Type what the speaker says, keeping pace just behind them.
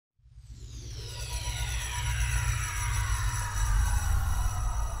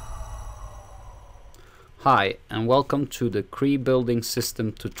Hi, and welcome to the Cree building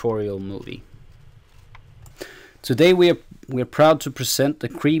system tutorial movie. Today we are proud to present the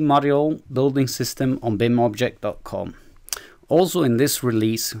Cree modular building system on BIMobject.com. Also in this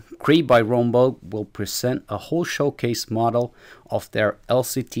release, Cree by Rombo will present a whole showcase model of their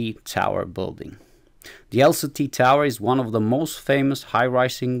LCT tower building. The LCT tower is one of the most famous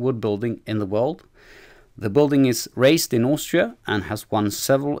high-rising wood building in the world. The building is raised in Austria and has won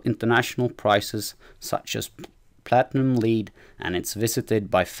several international prizes such as Platinum Lead, and it's visited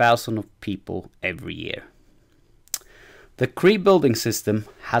by thousands of people every year. The Cree building system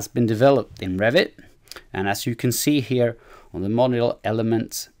has been developed in Revit, and as you can see here on the modular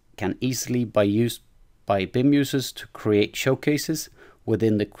elements can easily be used by BIM users to create showcases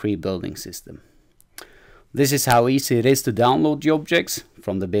within the Cree building system. This is how easy it is to download the objects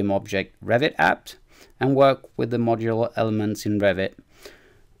from the BIMobject Revit app and work with the modular elements in Revit.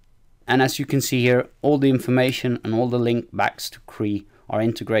 And as you can see here, all the information and all the link backs to Cree are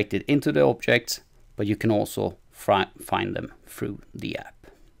integrated into the objects, but you can also find them through the app.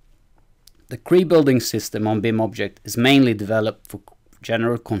 The Cree building system on BIMobject is mainly developed for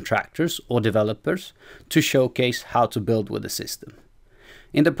general contractors or developers to showcase how to build with the system.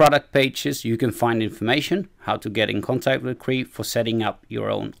 In the product pages you can find information how to get in contact with Cree for setting up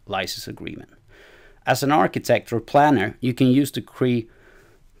your own license agreement. As an architect or planner, you can use the Cree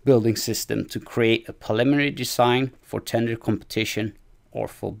building system to create a preliminary design for tender competition or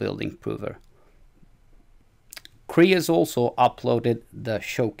for building prover. Cree has also uploaded the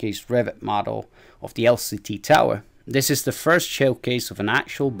showcase Revit model of the LCT tower. This is the first showcase of an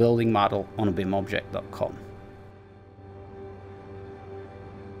actual building model on BIMobject.com.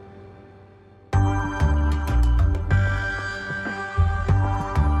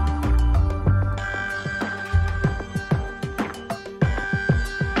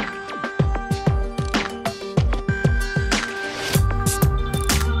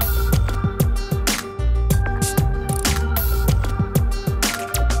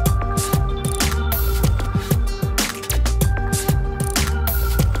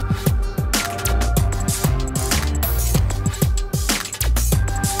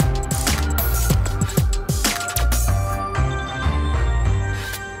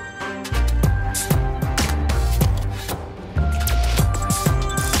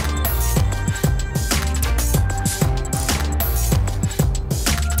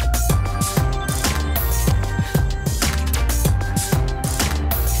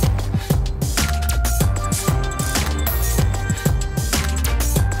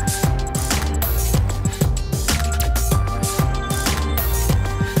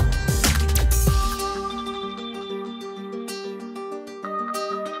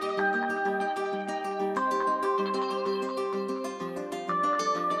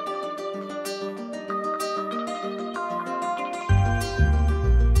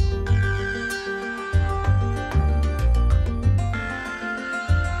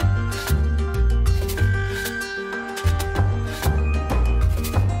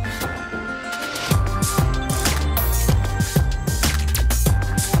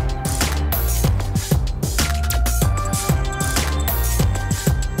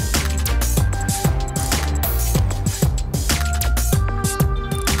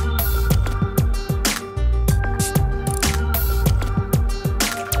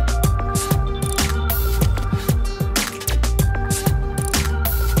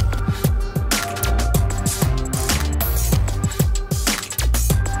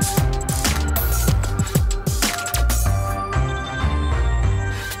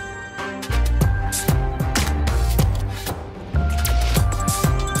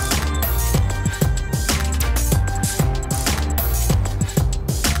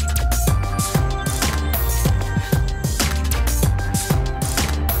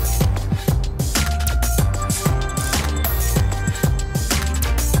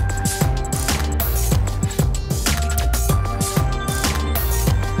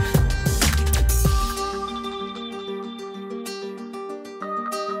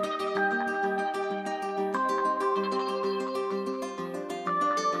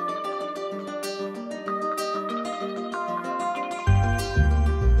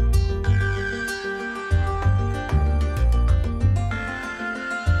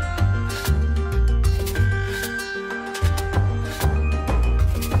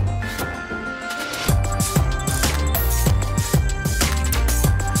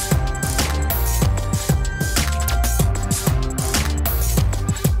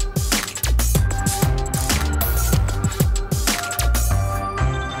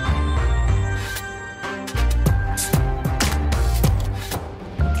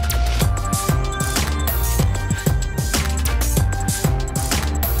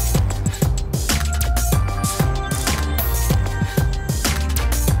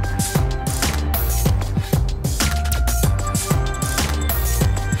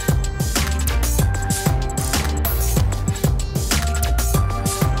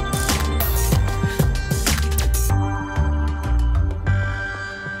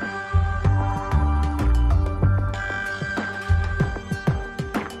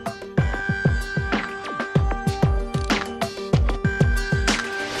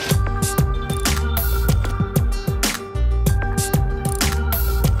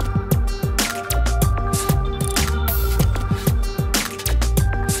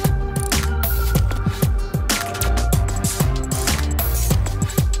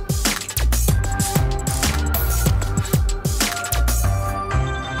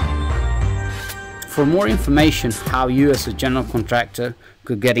 For more information how you as a general contractor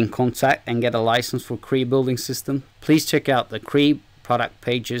could get in contact and get a license for Cree building system, please check out the Cree product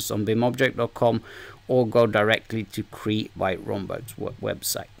pages on BIMobject.com or go directly to Cree by Romberg's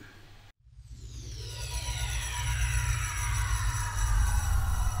website.